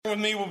with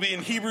me will be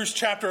in Hebrews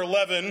chapter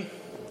 11.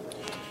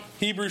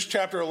 Hebrews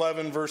chapter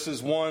 11,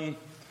 verses 1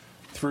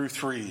 through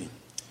 3.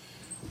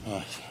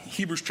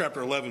 Hebrews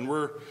chapter 11.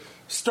 We're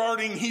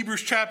starting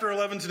Hebrews chapter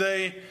 11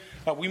 today.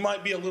 We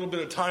might be a little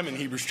bit of time in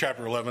Hebrews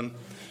chapter 11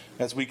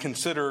 as we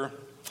consider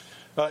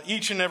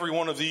each and every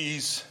one of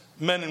these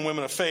men and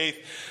women of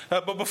faith.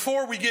 But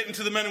before we get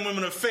into the men and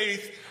women of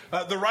faith,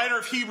 the writer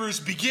of Hebrews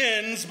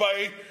begins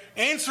by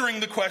answering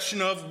the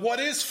question of what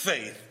is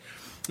faith?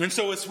 And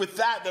so it's with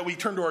that we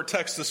turn to our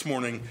text this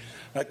morning.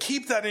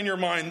 Keep that in your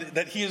mind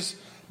that he is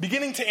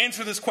beginning to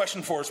answer this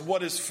question for us.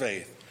 What is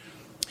faith?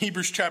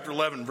 Hebrews chapter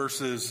 11,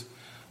 verses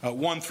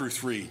 1 through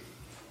 3.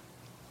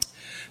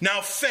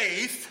 Now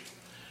faith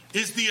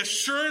is the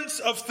assurance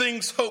of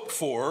things hoped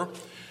for,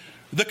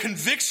 the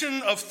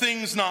conviction of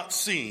things not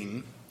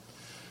seen.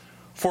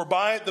 For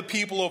by it the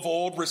people of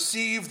old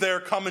received their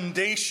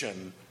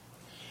commendation.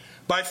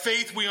 By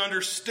faith we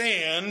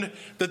understand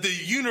that the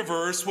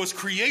universe was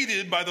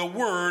created by the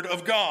word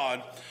of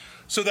God,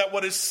 so that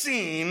what is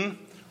seen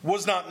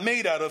was not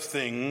made out of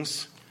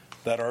things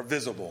that are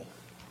visible.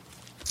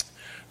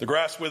 The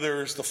grass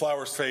withers, the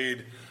flowers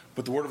fade,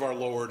 but the word of our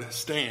Lord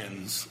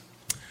stands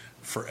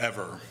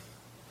forever.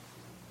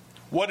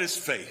 What is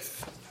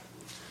faith?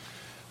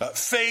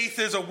 Faith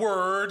is a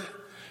word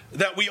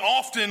that we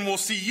often will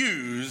see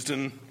used,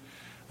 and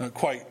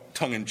quite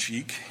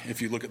tongue-in-cheek,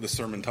 if you look at the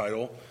sermon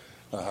title.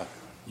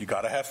 You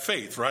got to have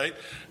faith, right?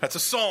 That's a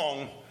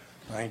song.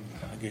 I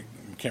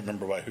can't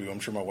remember by who. I'm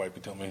sure my wife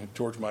would tell me.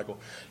 George Michael.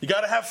 You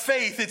got to have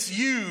faith. It's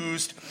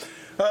used.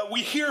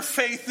 We hear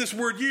faith, this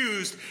word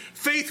used.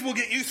 Faith will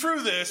get you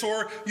through this,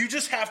 or you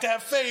just have to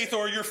have faith,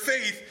 or your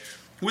faith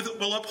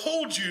will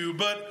uphold you.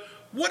 But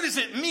what does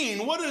it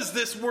mean? What does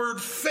this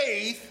word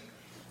faith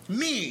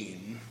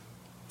mean?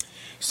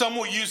 Some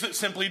will use it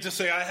simply to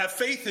say, I have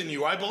faith in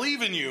you. I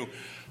believe in you.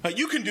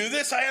 You can do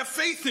this. I have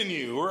faith in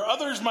you. Or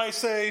others might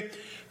say,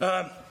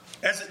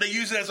 as they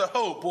use it as a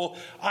hope, well,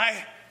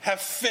 I have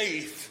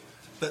faith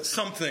that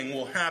something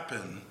will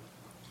happen.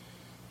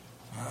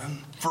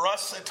 For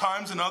us at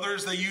times and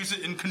others, they use it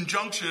in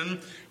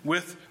conjunction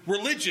with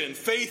religion.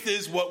 Faith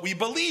is what we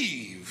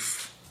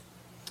believe.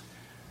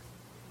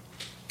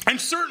 And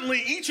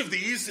certainly each of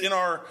these, in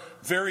our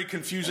very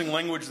confusing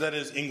language that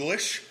is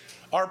English,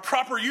 are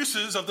proper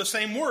uses of the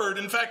same word.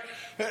 In fact,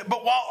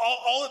 but while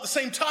all at the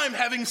same time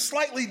having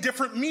slightly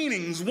different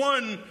meanings.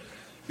 One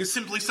is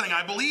simply saying,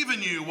 I believe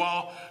in you,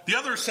 while the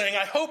other is saying,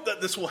 I hope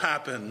that this will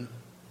happen.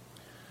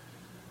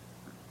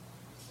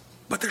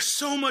 But there's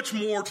so much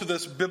more to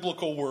this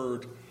biblical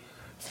word,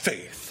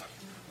 faith.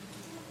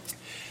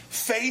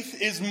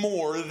 Faith is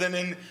more than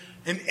an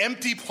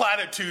empty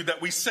platitude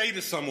that we say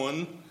to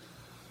someone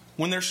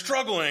when they're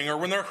struggling or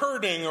when they're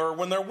hurting or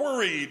when they're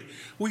worried.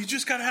 Well, you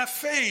just got to have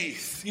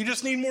faith. You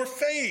just need more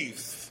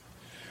faith.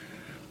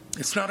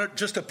 It's not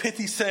just a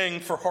pithy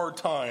saying for hard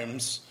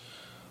times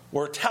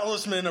or a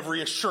talisman of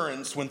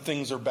reassurance when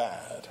things are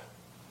bad.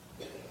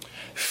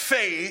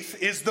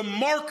 Faith is the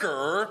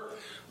marker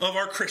of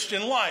our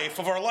Christian life,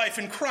 of our life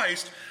in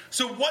Christ.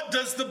 So what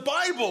does the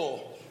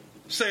Bible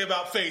say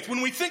about faith?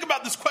 When we think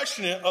about this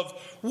question of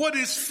what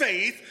is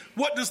faith,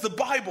 what does the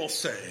Bible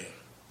say?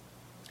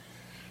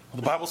 Well,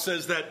 the Bible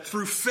says that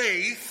through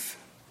faith,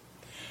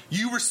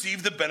 you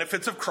receive the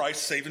benefits of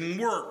Christ's saving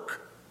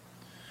work.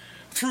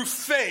 Through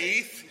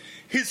faith,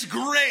 His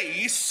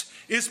grace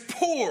is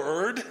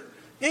poured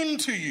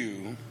into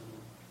you.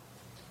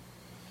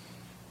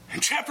 In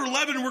chapter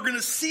 11, we're going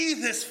to see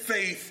this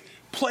faith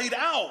played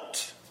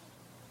out.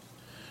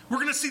 We're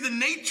going to see the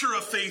nature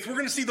of faith. We're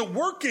going to see the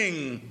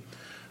working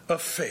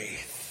of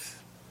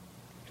faith.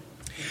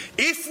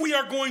 If we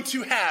are going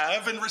to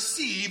have and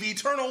receive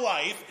eternal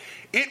life,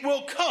 it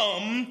will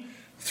come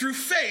through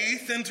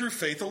faith and through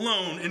faith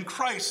alone, in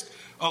Christ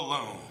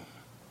alone.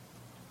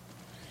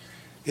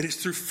 It is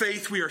through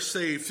faith we are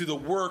saved, through the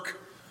work,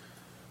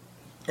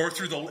 or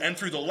through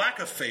the lack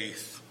of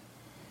faith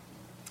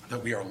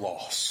that we are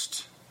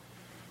lost.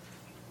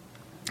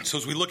 So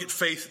as we look at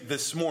faith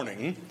this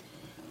morning,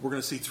 we're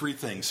going to see three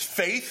things.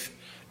 Faith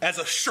as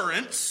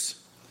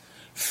assurance,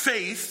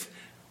 faith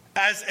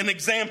as an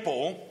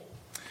example,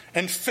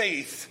 and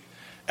faith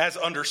as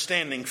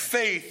understanding.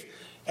 Faith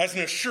as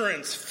an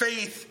assurance,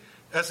 faith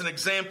as an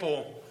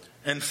example,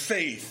 and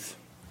faith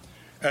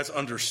as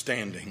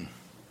understanding.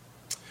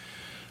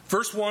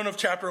 Verse 1 of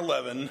chapter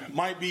 11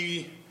 might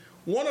be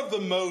one of the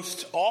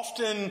most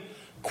often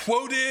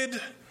quoted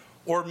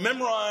or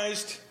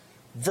memorized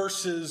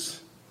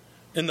verses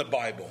in the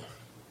Bible.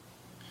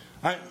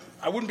 I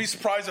wouldn't be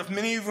surprised if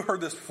many of you have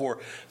heard this before.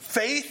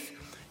 Faith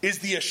is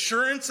the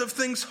assurance of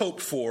things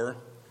hoped for,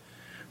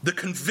 the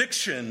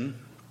conviction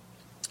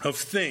of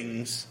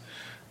things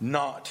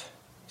not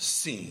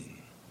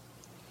seen.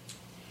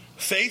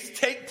 Faith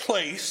takes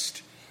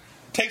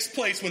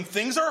place when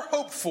things are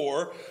hoped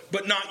for,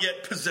 but not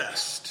yet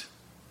possessed.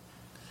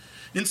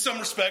 In some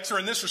respects, or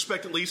in this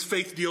respect at least,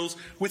 faith deals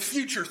with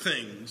future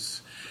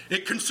things.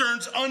 It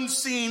concerns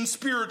unseen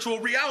spiritual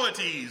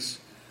realities,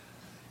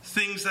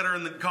 things that are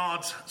in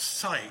God's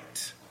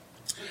sight.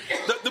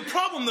 The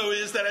problem, though,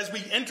 is that as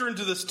we enter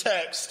into this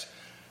text,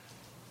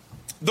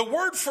 the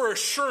word for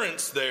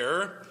assurance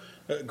there,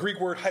 Greek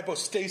word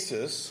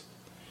hypostasis,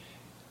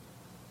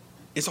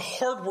 is a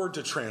hard word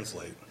to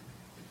translate.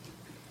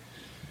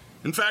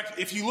 In fact,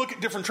 if you look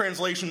at different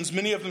translations,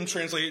 many of them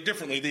translate it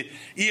differently. The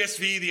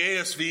ESV, the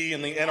ASV,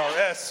 and the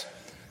NRS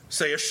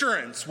say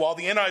assurance, while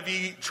the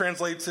NIV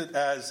translates it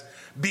as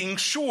being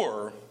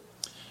sure.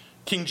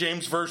 King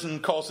James Version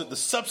calls it the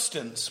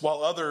substance,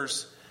 while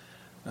others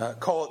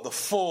call it the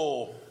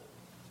full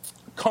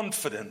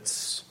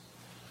confidence.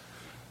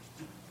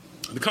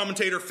 The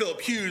commentator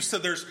Philip Hughes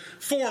said there's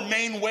 4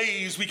 main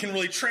ways we can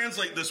really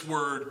translate this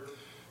word.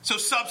 So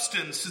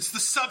substance, it's the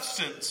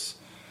substance.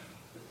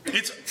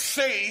 It's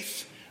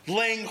faith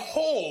laying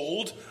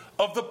hold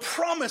of the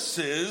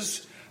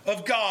promises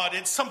of God.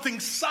 It's something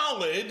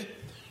solid,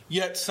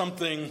 yet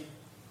something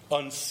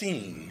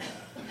unseen.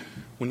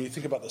 When you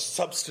think about the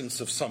substance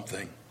of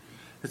something,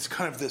 it's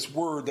kind of this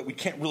word that we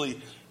can't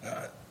really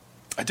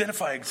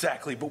identify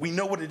exactly, but we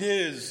know what it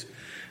is.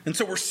 And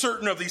so we're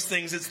certain of these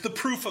things. It's the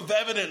proof of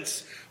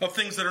evidence of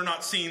things that are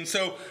not seen.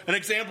 So an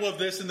example of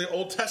this in the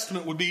Old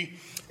Testament would be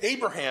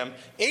Abraham.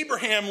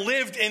 Abraham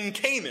lived in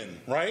Canaan,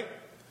 right?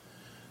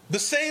 The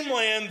same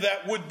land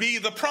that would be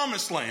the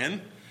promised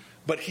land,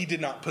 but he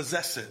did not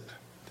possess it.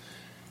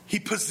 He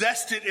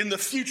possessed it in the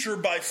future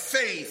by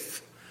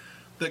faith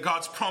that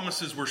God's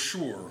promises were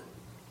sure.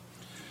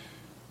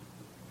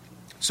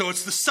 So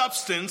it's the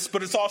substance,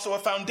 but it's also a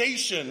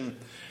foundation.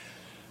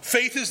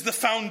 Faith is the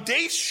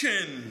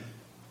foundation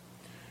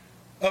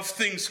of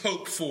things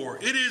hoped for.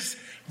 It is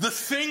the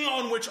thing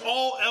on which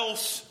all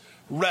else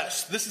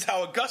rests. This is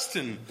how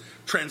Augustine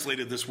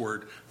translated this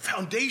word.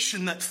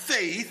 Foundation, that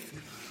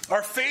faith,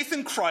 our faith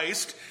in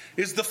Christ,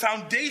 is the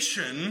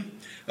foundation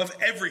of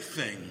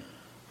everything.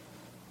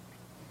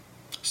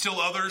 Still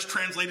others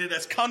translate it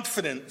as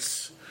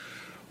confidence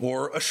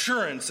or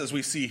assurance, as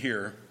we see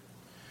here.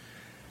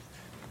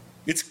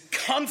 It's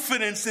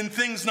confidence in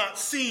things not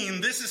seen.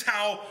 This is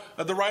how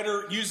the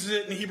writer uses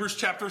it in Hebrews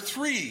chapter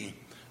 3,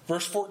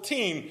 verse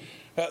 14.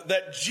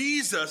 That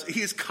Jesus,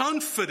 he is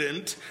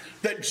confident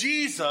that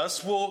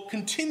Jesus will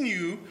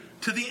continue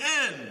to the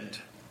end.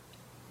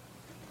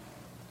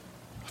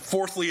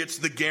 Fourthly, it's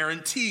the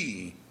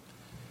guarantee.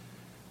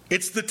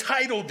 It's the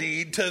title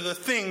deed to the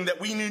thing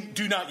that we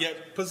do not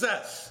yet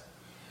possess.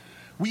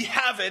 We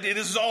have it, it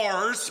is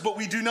ours, but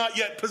we do not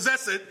yet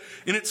possess it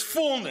in its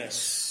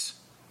fullness.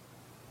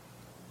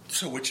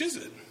 So which is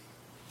it?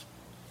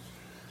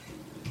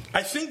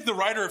 I think the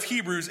writer of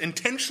Hebrews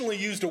intentionally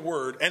used a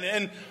word,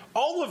 and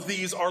all of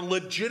these are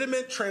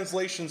legitimate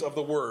translations of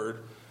the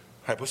word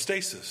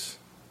hypostasis.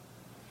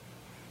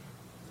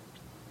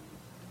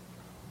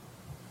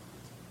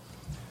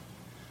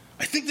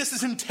 I think this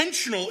is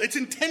intentional. It's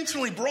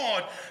intentionally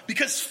broad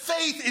because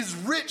faith is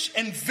rich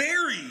and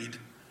varied.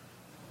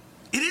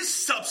 It is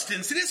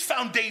substance. It is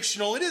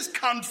foundational. It is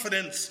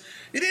confidence.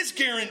 It is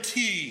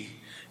guarantee.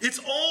 It's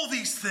all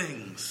these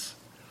things.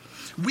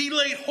 We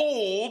lay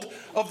hold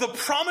of the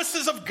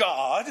promises of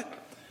God,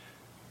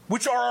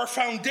 which are our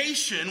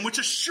foundation, which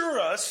assure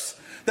us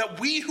that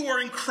we who are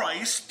in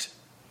Christ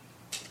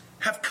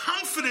have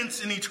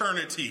confidence in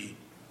eternity.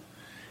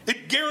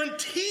 It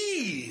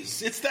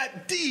guarantees. It's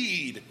that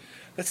deed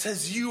that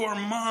says, you are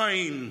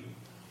mine.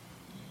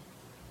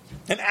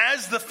 And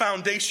as the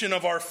foundation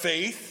of our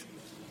faith,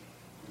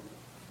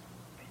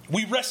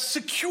 we rest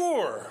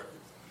secure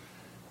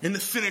in the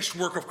finished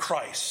work of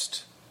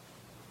Christ.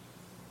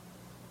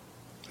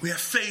 We have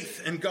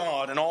faith in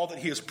God and all that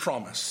he has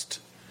promised,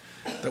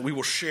 that we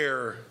will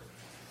share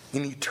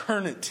in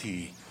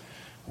eternity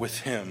with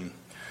him.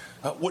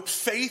 What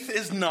faith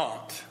is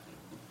not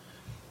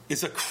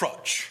is a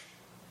crutch.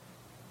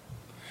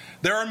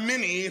 There are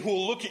many who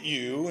will look at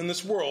you in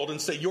this world and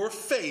say your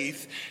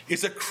faith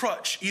is a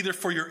crutch, either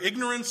for your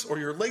ignorance or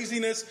your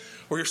laziness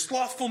or your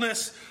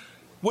slothfulness.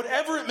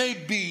 Whatever it may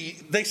be,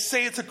 they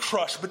say it's a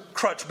crutch,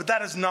 but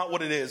that is not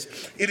what it is.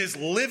 It is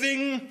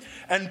living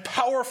and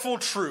powerful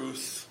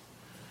truth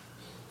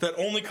that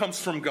only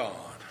comes from God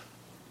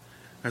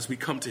as we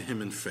come to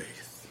him in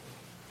faith.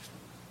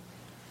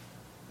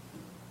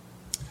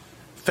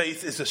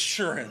 Faith is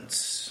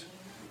assurance,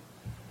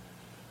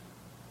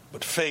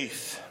 but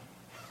faith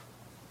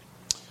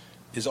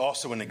is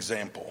also an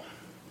example.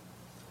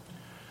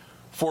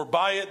 For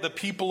by it the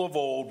people of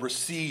old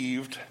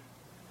received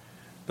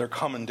their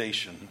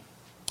commendation.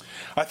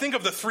 I think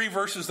of the 3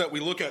 verses that we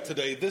look at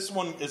today, this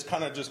one is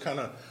kind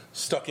of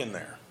stuck in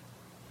there.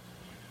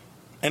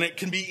 And it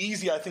can be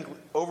easy, I think,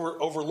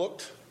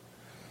 overlooked.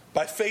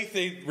 By faith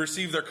they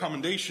received their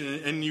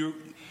commendation, and you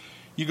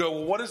go,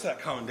 well, what is that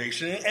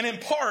commendation? And in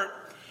part,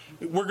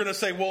 we're going to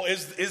say, well,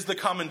 is the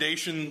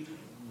commendation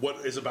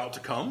what is about to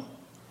come?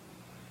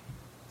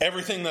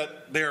 Everything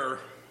that they're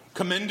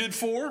commended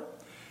for?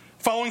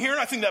 Following here, and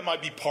I think that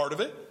might be part of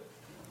it.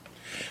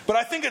 But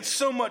I think it's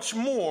so much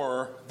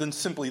more than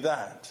simply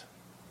that.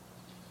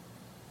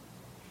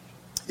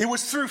 It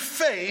was through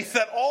faith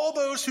that all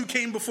those who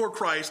came before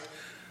Christ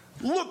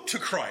looked to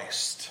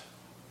Christ.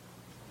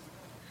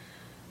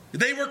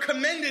 They were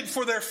commended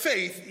for their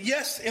faith,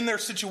 yes, in their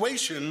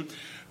situation,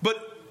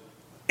 but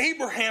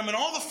Abraham and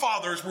all the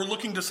fathers were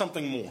looking to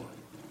something more.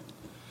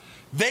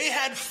 They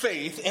had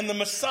faith in the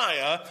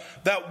Messiah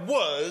that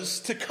was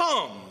to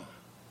come.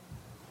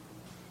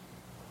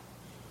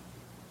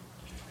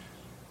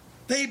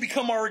 They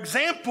become our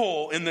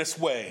example in this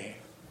way.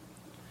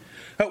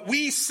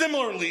 We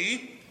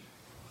similarly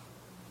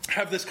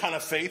have this kind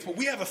of faith, but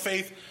we have a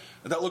faith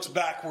that looks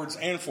backwards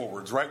and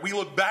forwards, right? We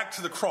look back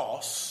to the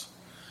cross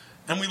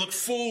and we look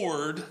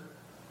forward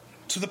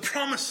to the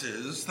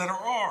promises that are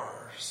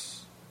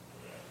ours.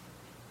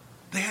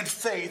 They had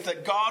faith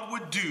that God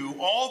would do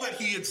all that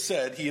he had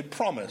said he had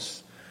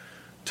promised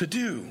to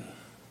do.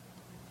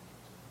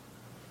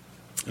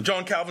 And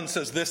John Calvin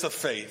says this of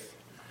faith: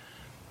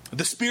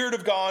 the Spirit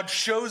of God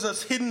shows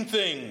us hidden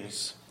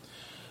things,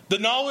 the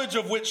knowledge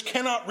of which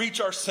cannot reach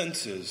our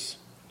senses.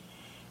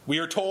 We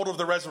are told of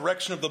the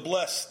resurrection of the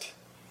blessed,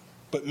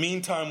 but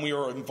meantime we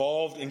are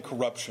involved in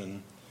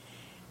corruption.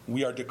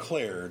 We are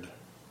declared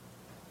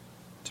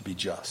to be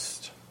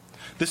just.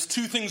 These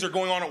two things are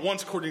going on at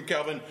once, according to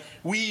Calvin.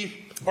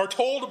 We are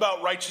told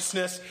about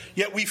righteousness,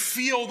 yet we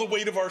feel the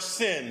weight of our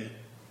sin.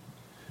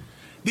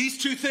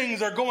 These two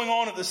things are going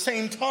on at the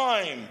same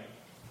time.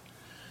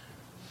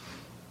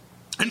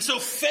 And so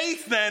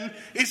faith then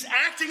is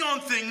acting on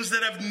things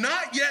that have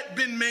not yet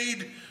been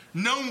made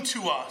known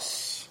to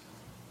us.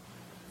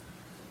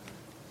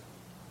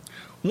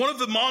 One of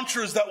the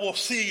mantras that we'll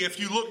see if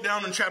you look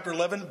down in chapter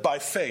 11, by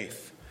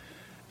faith,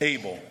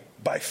 Abel.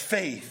 By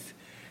faith,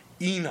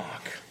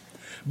 Enoch.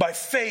 By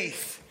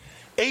faith,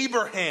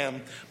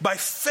 Abraham. By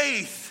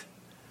faith,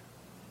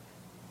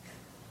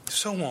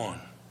 so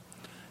on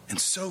and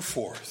so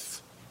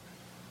forth.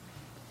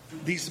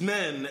 These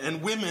men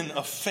and women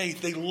of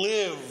faith, they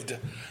lived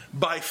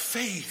by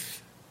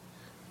faith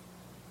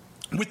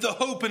with the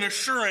hope and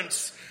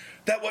assurance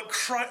that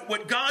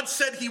what God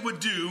said he would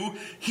do,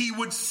 he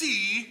would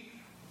see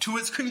to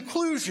its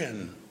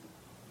conclusion.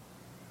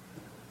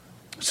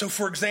 So,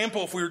 for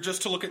example, if we were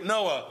just to look at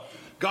Noah,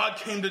 God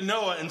came to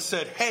Noah and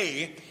said,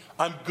 hey,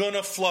 I'm going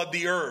to flood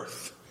the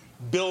earth.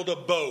 Build a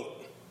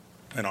boat,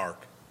 an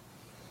ark.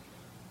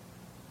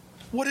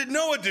 What did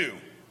Noah do?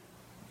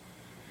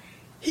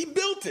 He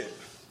built it.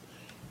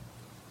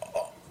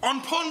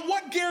 Upon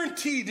what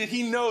guarantee did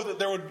he know that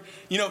there would,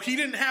 he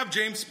didn't have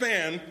James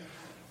Spann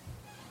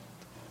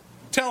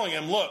telling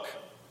him, look,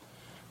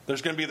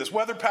 there's going to be this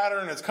weather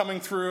pattern that's coming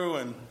through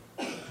and,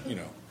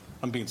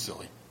 I'm being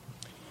silly.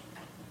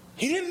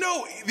 He didn't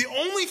know. The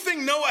only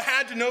thing Noah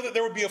had to know that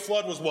there would be a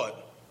flood was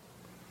what?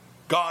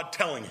 God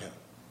telling him.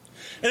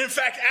 And in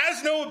fact,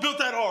 as Noah built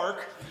that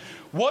ark,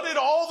 what did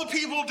all the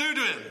people do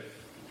to him?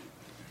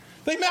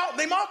 They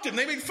mocked him.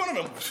 They made fun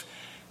of him.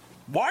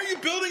 Why are you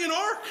building an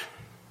ark?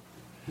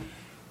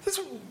 This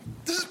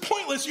is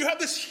pointless. You have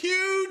this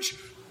huge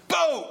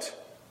boat.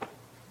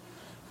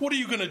 What are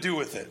you going to do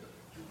with it?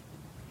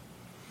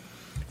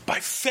 By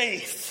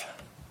faith,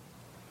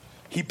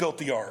 he built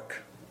the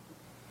ark.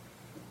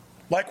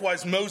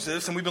 Likewise,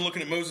 Moses, and we've been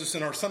looking at Moses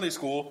in our Sunday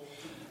school,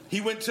 he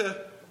went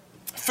to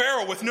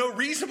Pharaoh with no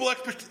reasonable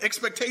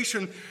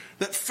expectation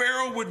that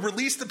Pharaoh would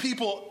release the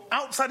people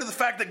outside of the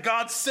fact that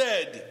God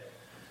said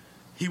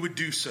he would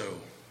do so.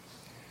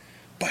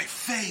 By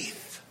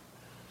faith,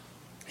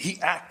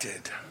 he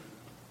acted.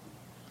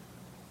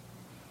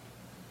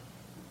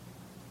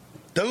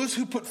 Those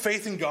who put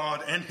faith in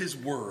God and his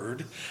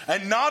word,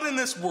 and not in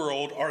this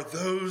world, are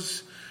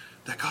those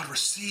that God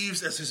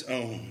receives as his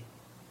own.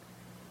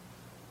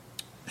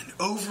 And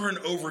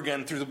over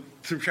again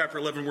through chapter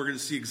 11, we're going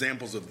to see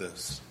examples of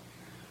this.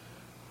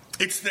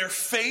 It's their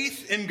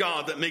faith in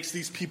God that makes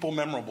these people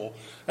memorable.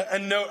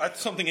 And note,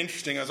 something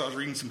interesting as I was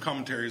reading some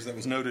commentaries that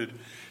was noted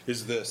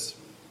is this.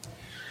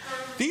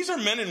 These are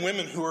men and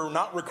women who are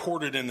not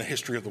recorded in the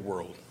history of the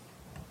world,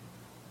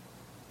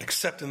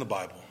 except in the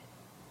Bible.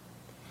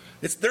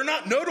 They're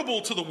not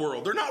notable to the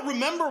world. They're not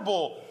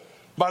rememberable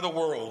by the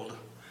world.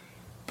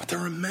 But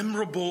they're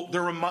memorable.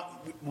 They're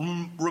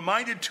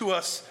reminded to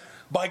us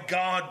by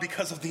God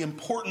because of the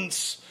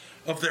importance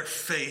of their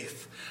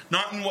faith.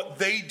 Not in what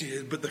they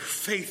did, but their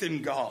faith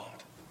in God.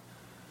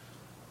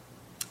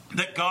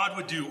 That God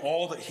would do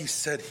all that he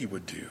said he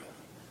would do.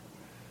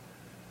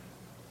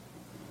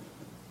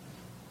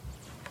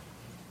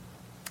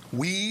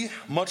 We,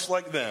 much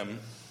like them,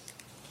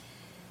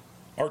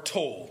 are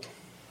told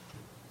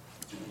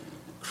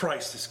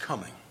Christ is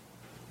coming.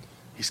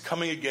 He's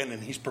coming again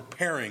and he's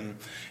preparing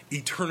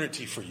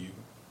eternity for you.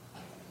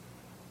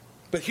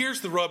 But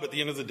here's the rub at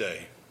the end of the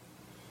day.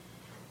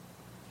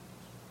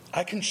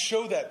 I can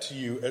show that to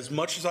you as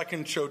much as I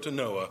can show to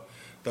Noah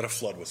that a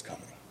flood was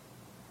coming.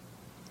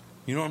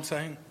 You know what I'm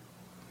saying?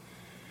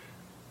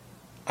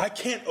 I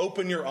can't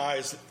open your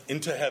eyes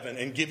into heaven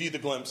and give you the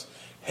glimpse,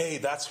 hey,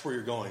 that's where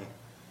you're going.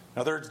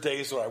 Now, there's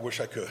days where I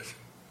wish I could.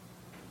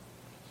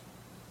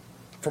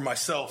 For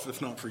myself,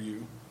 if not for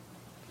you.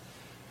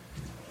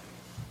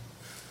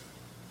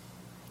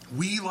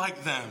 We,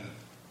 like them,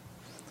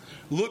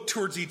 look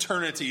towards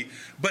eternity,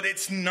 but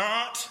it's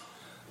not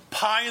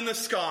pie in the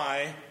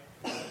sky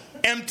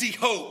empty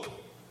hope.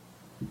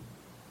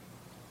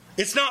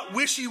 It's not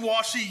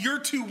wishy-washy, you're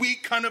too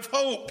weak kind of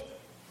hope.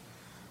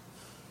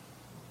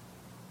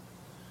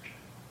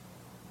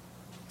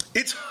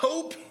 It's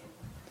hope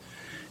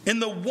in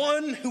the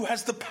one who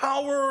has the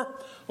power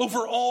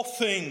over all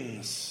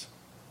things.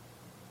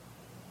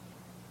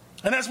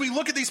 And as we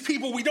look at these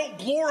people, we don't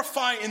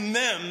glorify in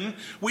them.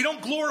 We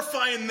don't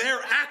glorify in their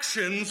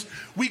actions.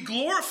 We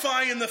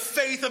glorify in the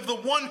faith of the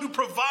one who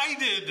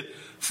provided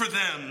for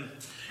them.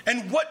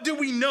 And what do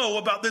we know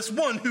about this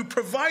one who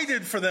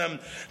provided for them?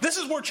 This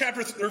is where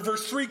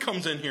verse 3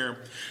 comes in here.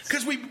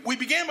 Because we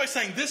began by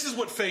saying this is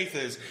what faith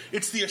is.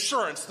 It's the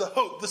assurance, the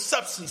hope, the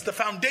substance, the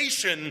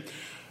foundation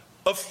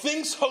of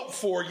things hoped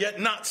for yet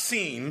not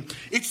seen.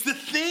 It's the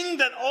thing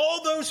that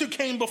all those who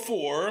came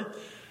before,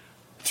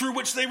 through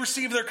which they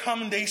received their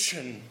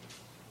commendation.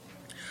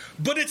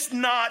 But it's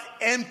not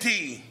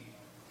empty.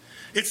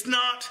 It's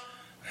not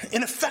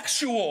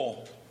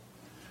ineffectual.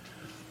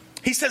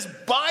 He says,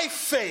 by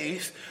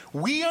faith,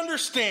 we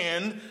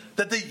understand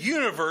that the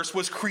universe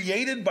was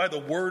created by the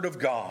word of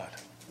God,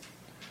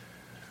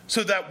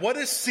 so that what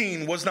is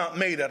seen was not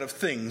made out of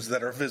things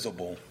that are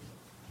visible.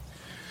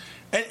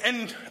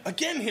 And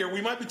again here,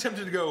 we might be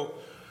tempted to go,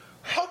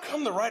 how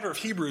come the writer of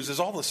Hebrews is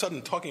all of a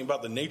sudden talking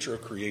about the nature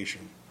of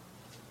creation?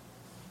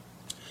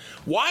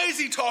 Why is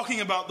he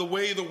talking about the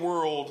way the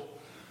world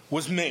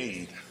was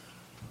made?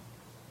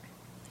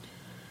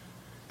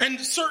 And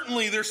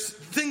certainly there's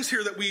things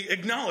here that we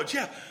acknowledge.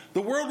 Yeah,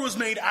 the world was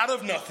made out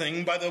of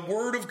nothing by the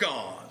word of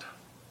God.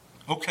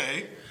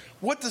 Okay,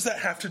 what does that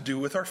have to do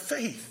with our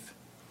faith?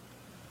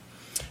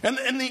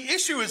 And the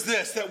issue is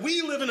this, that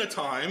we live in a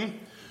time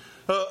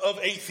of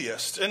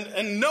atheists.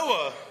 And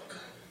Noah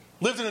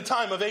lived in a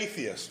time of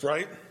atheists,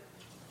 right?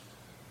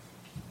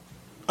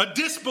 A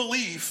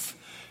disbelief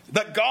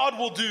that God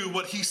will do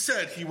what he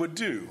said he would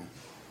do.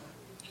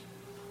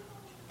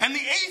 And the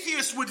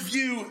atheists would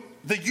view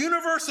the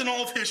universe and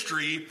all of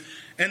history,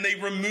 and they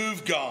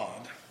remove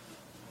God.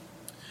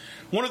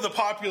 One of the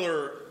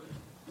popular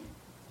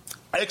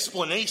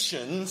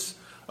explanations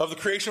of the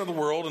creation of the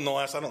world in the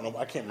last, I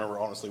can't remember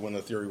honestly when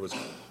the theory was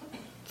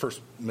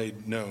first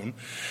made known,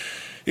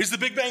 is the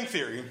Big Bang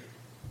Theory.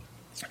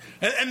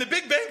 And the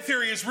Big Bang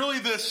Theory is really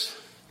this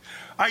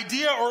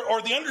idea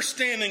or the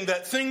understanding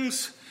that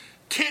things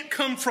can't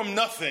come from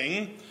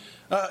nothing,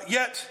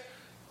 yet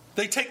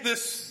they take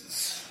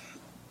this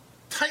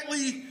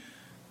tightly,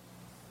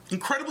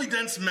 incredibly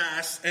dense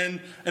mass, and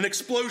an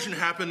explosion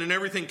happened and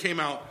everything came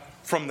out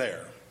from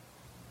there.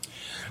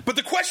 But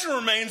the question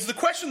remains, the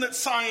question that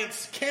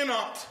science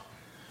cannot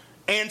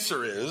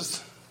answer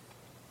is,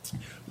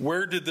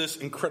 where did this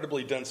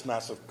incredibly dense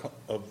mass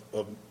of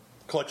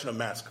collection of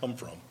mass come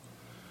from?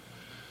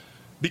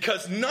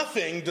 Because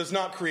nothing does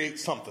not create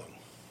something.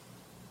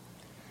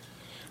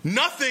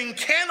 Nothing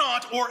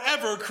cannot or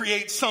ever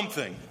create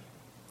something.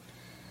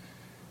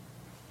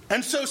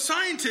 And so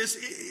scientists,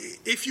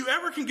 if you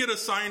ever can get a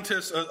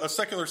scientist, a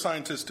secular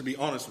scientist to be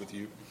honest with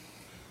you,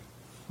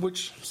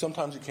 which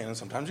sometimes you can and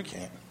sometimes you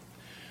can't,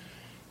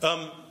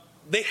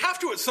 they have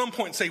to at some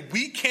point say,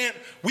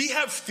 we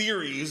have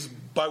theories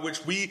by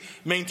which we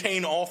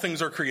maintain all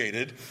things are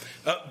created,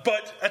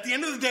 but at the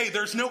end of the day,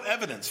 there's no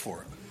evidence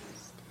for it.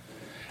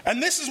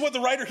 And this is what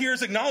the writer here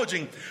is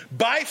acknowledging.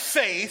 By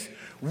faith,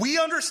 we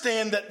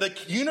understand that the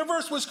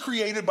universe was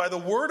created by the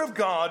word of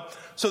God,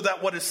 so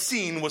that what is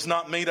seen was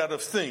not made out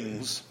of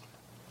things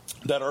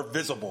that are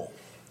visible.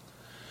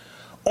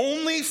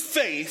 Only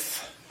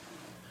faith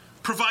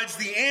provides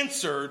the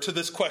answer to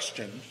this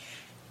question.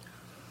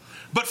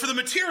 But for the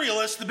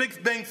materialist, the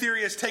Big Bang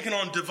Theory has taken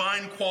on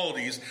divine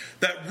qualities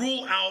that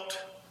rule out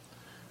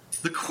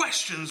the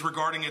questions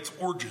regarding its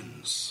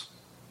origins.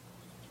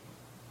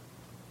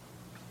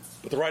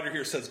 But the writer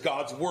here says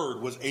God's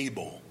word was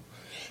able.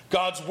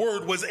 God's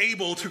word was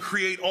able to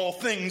create all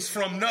things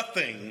from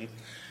nothing.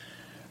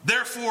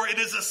 Therefore, it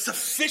is a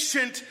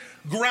sufficient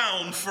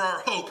ground for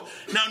our hope.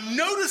 Now,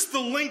 notice the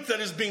link that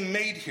is being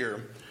made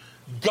here.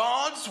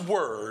 God's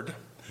word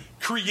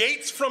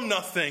creates from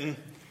nothing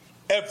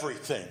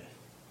everything.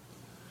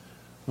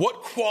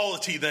 What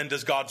quality then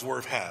does God's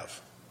word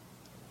have?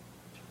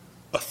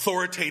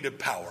 Authoritative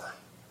power.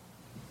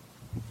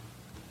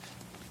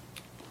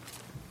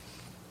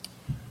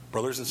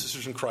 Brothers and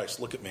sisters in Christ,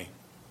 look at me.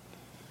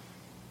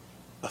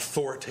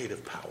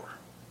 Authoritative power.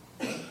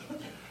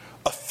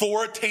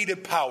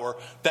 Authoritative power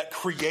that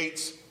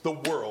creates the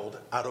world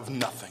out of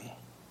nothing.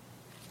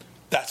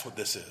 That's what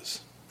this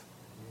is.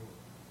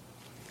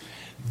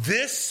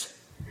 This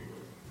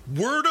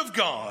word of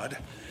God,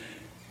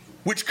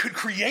 which could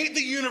create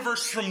the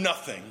universe from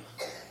nothing,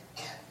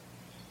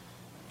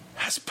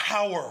 has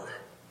power.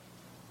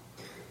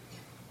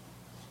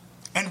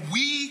 And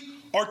we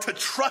are to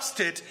trust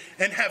it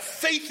and have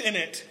faith in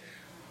it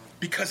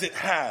because it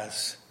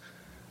has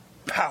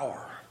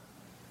power.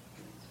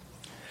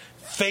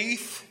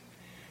 Faith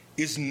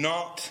is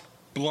not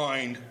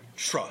blind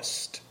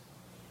trust.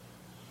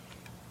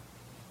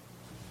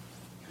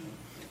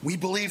 We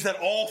believe that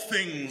all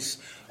things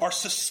are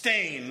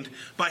sustained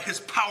by his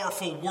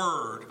powerful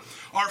word.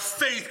 Our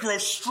faith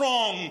grows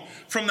strong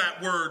from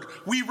that word.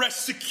 We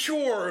rest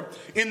secure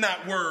in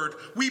that word.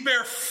 We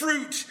bear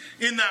fruit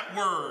in that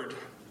word.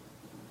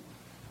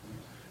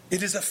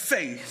 It is a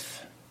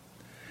faith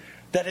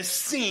that is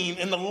seen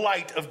in the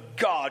light of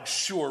God's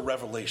sure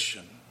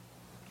revelation.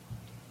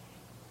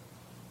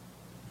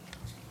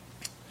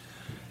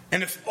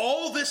 And if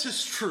all this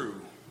is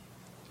true,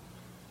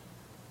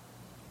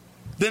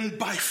 then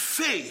by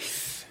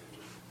faith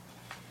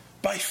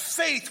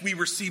we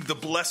receive the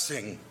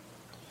blessing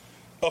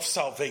of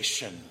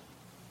salvation.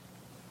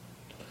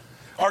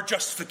 Our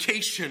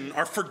justification,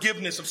 our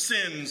forgiveness of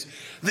sins,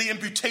 the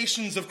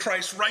imputations of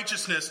Christ's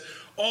righteousness,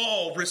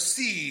 all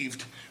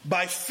received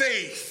by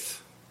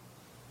faith.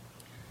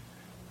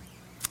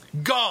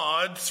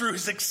 God, through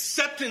his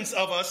acceptance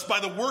of us by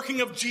the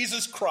working of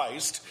Jesus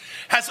Christ,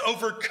 has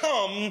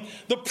overcome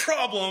the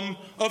problem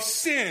of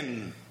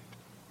sin.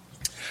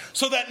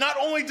 So that not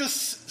only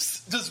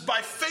does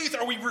by faith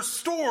are we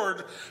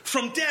restored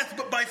from death,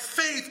 but by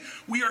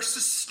faith we are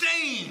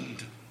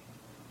sustained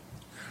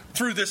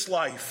through this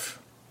life.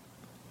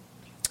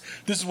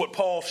 This is what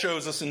Paul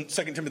shows us in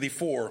 2 Timothy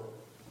 4.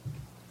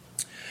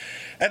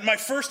 At my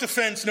first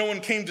offense, no one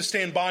came to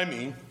stand by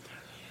me,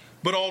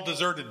 but all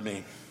deserted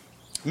me.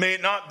 May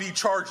it not be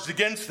charged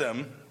against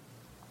them.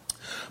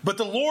 But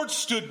the Lord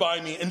stood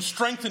by me and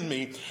strengthened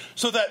me,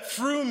 so that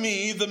through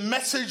me the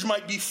message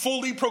might be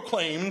fully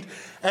proclaimed,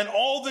 and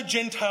all the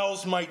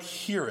Gentiles might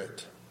hear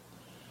it.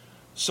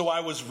 So I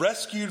was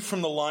rescued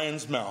from the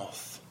lion's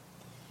mouth.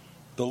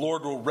 The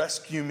Lord will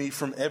rescue me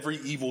from every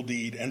evil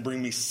deed and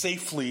bring me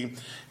safely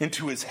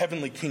into his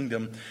heavenly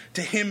kingdom.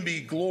 To him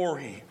be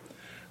glory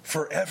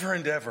forever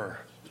and ever.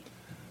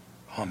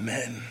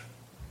 Amen.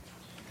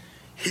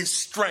 His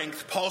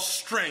strength, Paul's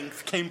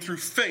strength, came through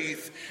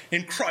faith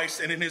in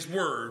Christ and in his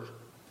word.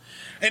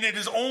 And it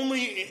is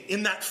only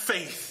in that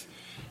faith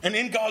and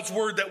in God's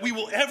word that we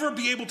will ever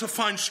be able to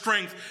find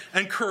strength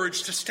and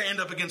courage to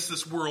stand up against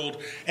this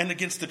world and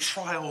against the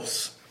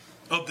trials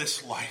of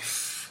this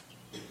life.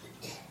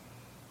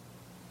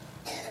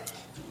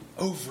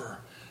 Over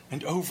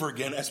and over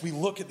again, as we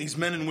look at these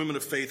men and women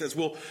of faith, as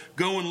we'll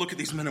go and look at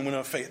these men and women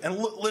of faith, and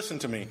listen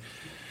to me,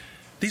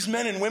 these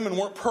men and women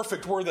weren't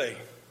perfect, were they?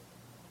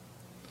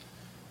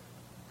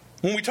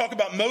 When we talk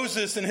about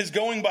Moses and his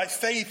going by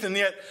faith, and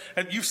yet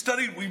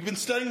we've been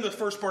studying the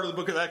first part of the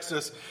book of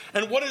Exodus.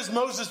 And what is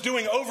Moses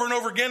doing over and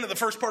over again in the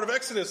first part of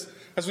Exodus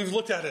as we've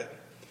looked at it?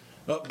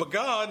 But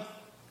God.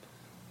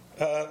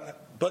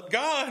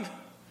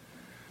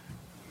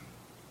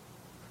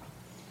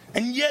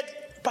 And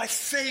yet, by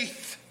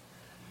faith,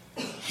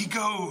 he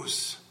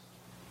goes.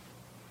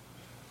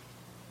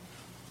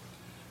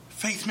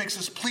 Faith makes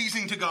us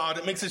pleasing to God.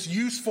 It makes us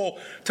useful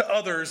to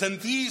others.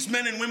 And these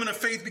men and women of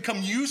faith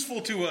become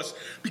useful to us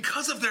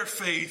because of their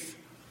faith.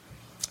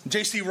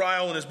 J.C.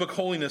 Ryle in his book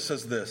Holiness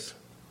says this: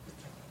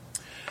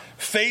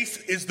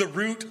 faith is the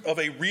root of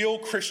a real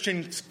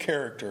Christian's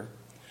character.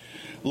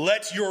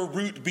 Let your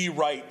root be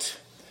right,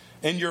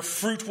 and your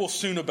fruit will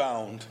soon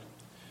abound.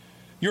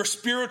 Your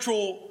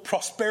spiritual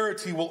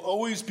prosperity will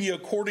always be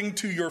according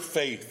to your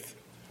faith.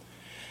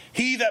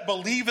 He that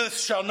believeth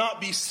shall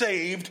not be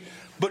saved,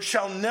 but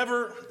shall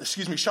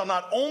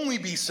not only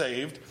be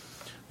saved,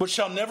 but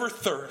shall never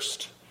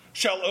thirst,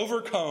 shall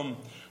overcome,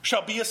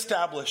 shall be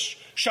established,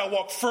 shall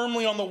walk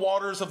firmly on the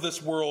waters of this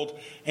world,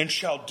 and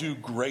shall do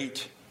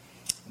great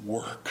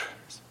work.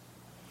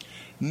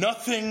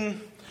 Nothing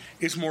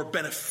is more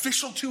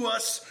beneficial to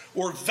us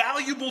or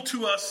valuable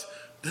to us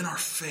than our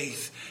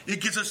faith.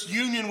 It gives us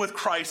union with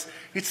Christ.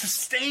 It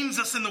sustains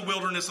us in the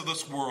wilderness of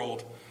this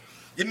world.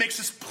 It makes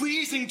us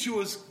pleasing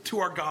to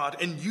our God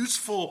and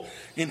useful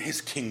in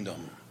his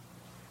kingdom.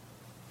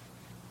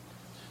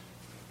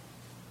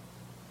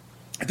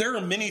 There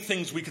are many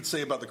things we could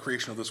say about the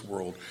creation of this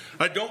world.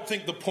 I don't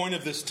think the point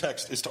of this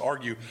text is to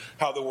argue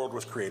how the world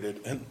was created.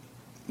 And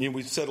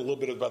we said a little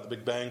bit about the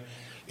Big Bang.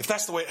 If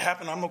that's the way it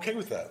happened, I'm okay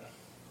with that.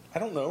 I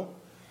don't know.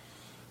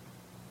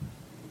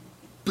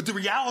 But the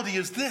reality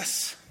is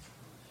this: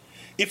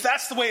 if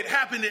that's the way it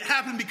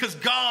happened because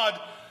God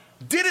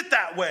did it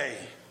that way.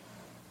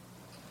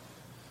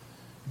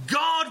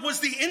 God was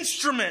the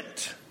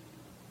instrument.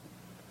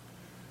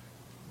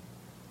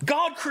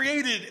 God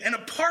created, and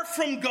apart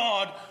from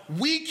God,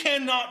 we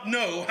cannot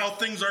know how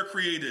things are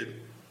created.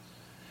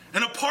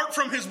 And apart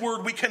from his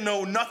word, we can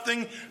know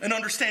nothing and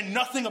understand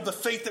nothing of the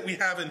faith that we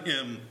have in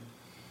him.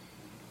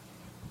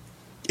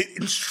 It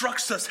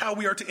instructs us how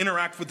we are to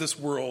interact with this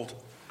world.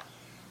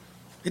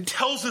 It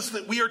tells us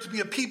that we are to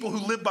be a people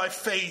who live by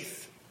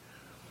faith.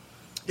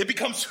 It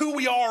becomes who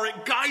we are.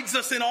 It guides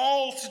us in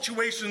all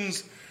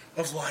situations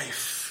of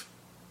life.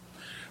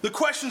 The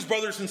questions,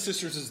 brothers and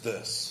sisters, is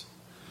this: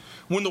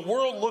 when the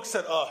world looks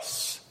at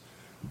us,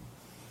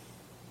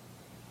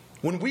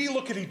 when we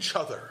look at each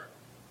other,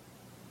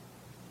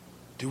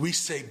 do we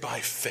say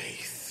by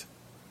faith?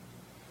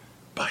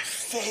 By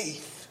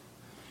faith,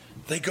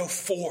 they go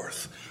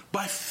forth.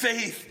 By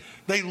faith,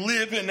 they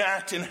live and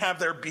act and have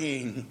their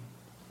being.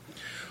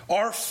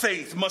 Our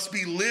faith must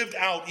be lived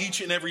out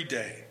each and every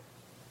day.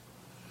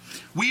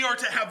 We are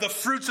to have the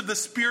fruits of the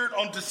Spirit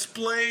on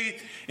display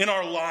in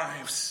our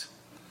lives.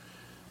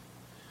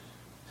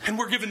 And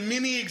we're given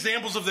many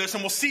examples of this,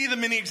 and we'll see the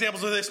many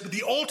examples of this, but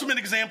the ultimate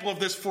example of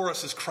this for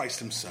us is Christ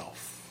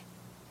himself.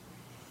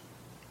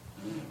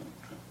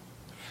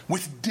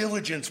 With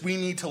diligence, we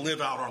need to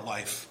live out our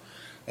life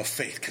of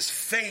faith, because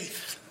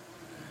faith,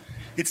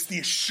 it's the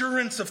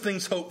assurance of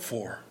things hoped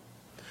for.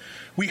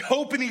 We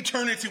hope in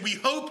eternity. We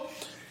hope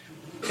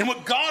in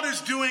what God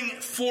is doing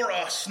for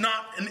us,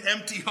 not an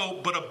empty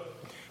hope, but a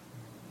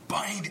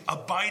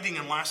abiding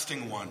and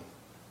lasting one.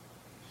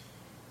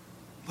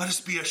 Let us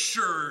be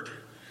assured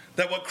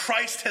that what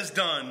Christ has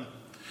done,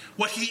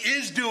 what he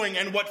is doing,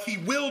 and what he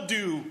will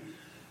do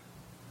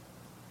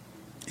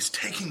is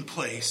taking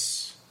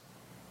place.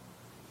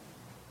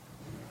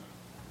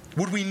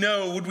 Would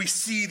we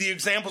see the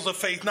examples of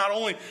faith, not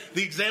only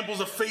the examples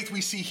of faith we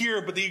see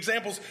here, but the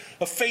examples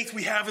of faith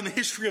we have in the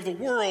history of the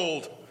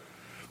world.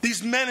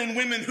 These men and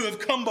women who have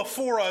come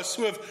before us,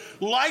 who have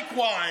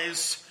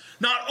likewise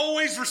not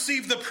always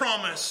received the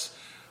promise,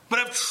 but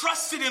have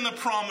trusted in the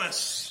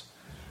promise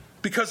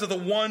because of the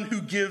one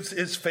who gives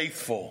is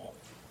faithful.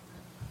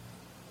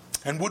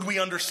 And would we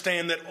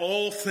understand that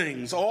all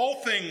things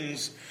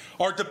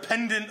are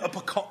dependent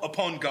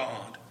upon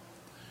God.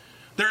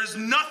 There is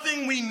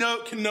nothing we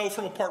can know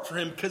from apart from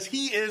him, because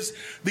he is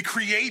the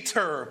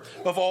creator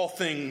of all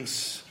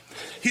things.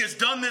 He has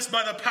done this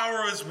by the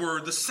power of his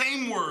word, the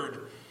same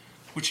word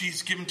which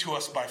he's given to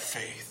us by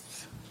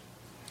faith.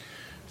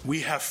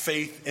 We have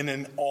faith in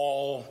an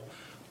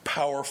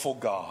all-powerful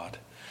God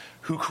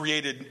who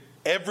created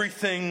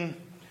everything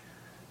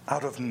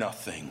out of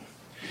nothing.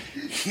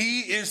 He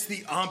is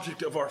the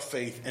object of our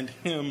faith, and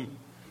him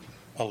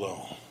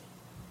alone.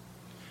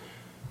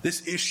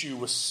 This issue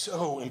was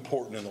so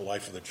important in the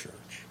life of the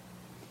church.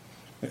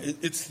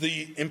 It's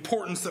the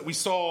importance that we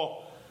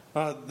saw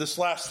this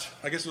last,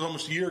 I guess it was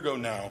almost a year ago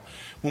now,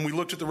 when we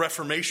looked at the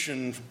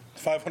Reformation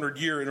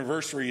 500-year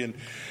anniversary, and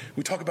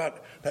we talk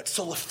about that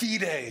sola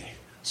fide,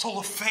 soul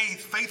of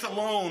faith, faith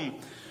alone,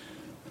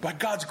 by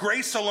God's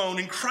grace alone,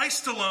 in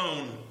Christ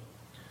alone.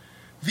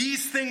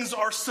 These things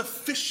are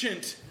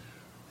sufficient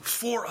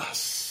for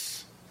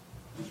us.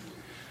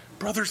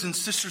 Brothers and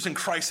sisters in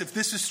Christ, if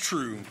this is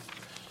true,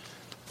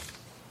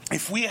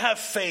 if we have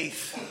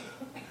faith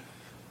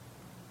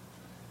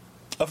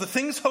of the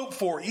things hoped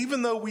for,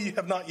 even though we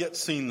have not yet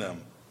seen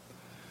them,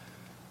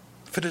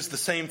 if it is the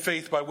same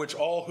faith by which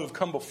all who have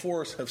come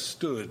before us have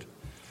stood,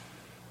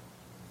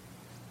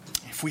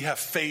 if we have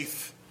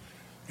faith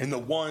in the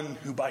one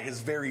who by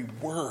his very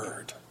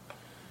word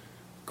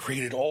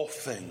created all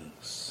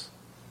things,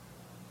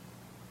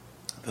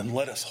 then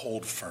let us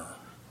hold firm.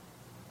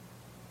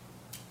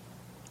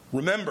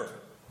 Remember,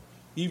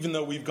 even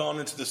though we've gone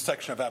into this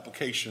section of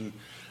application,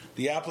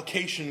 the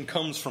application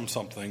comes from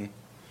something.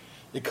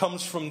 It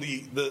comes from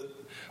the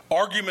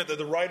argument that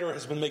the writer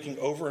has been making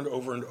over and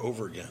over and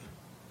over again.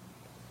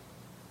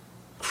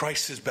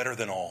 Christ is better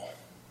than all.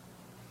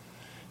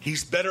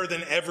 He's better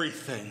than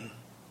everything.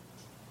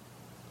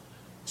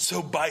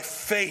 So by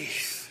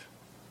faith,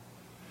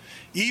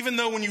 even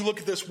though when you look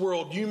at this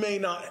world, you may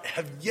not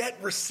have yet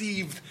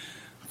received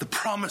the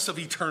promise of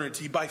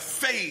eternity, by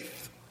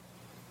faith,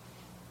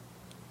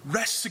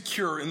 rest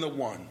secure in the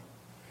one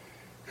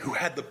who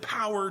had the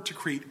power to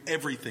create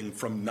everything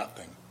from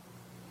nothing.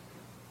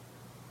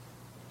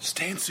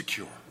 Stand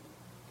secure.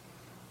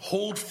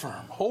 Hold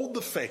firm. Hold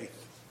the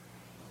faith.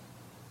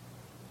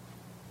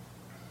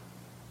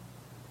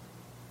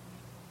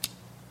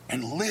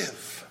 And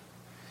live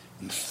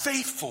in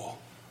faithful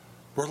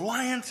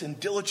reliance and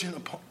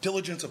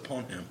diligence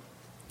upon him.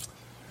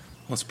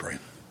 Let's pray.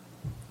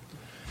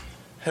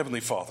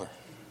 Heavenly Father,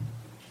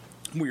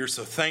 we are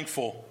so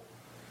thankful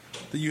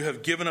that you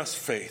have given us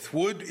faith.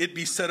 Would it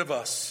be said of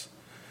us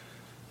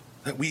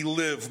that we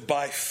live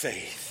by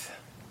faith?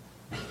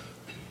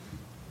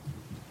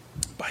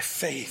 By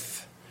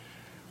faith,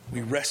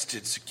 we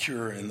rested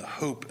secure in the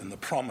hope and the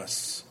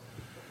promise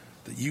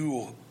that you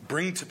will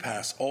bring to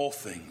pass all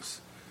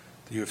things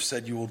that you have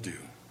said you will do.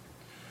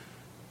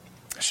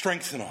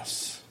 Strengthen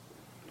us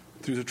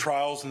through the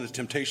trials and the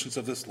temptations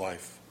of this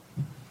life.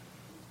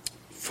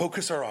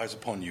 Focus our eyes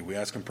upon you. We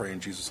ask and pray in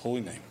Jesus'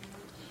 holy name.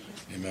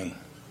 Amen.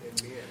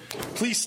 Please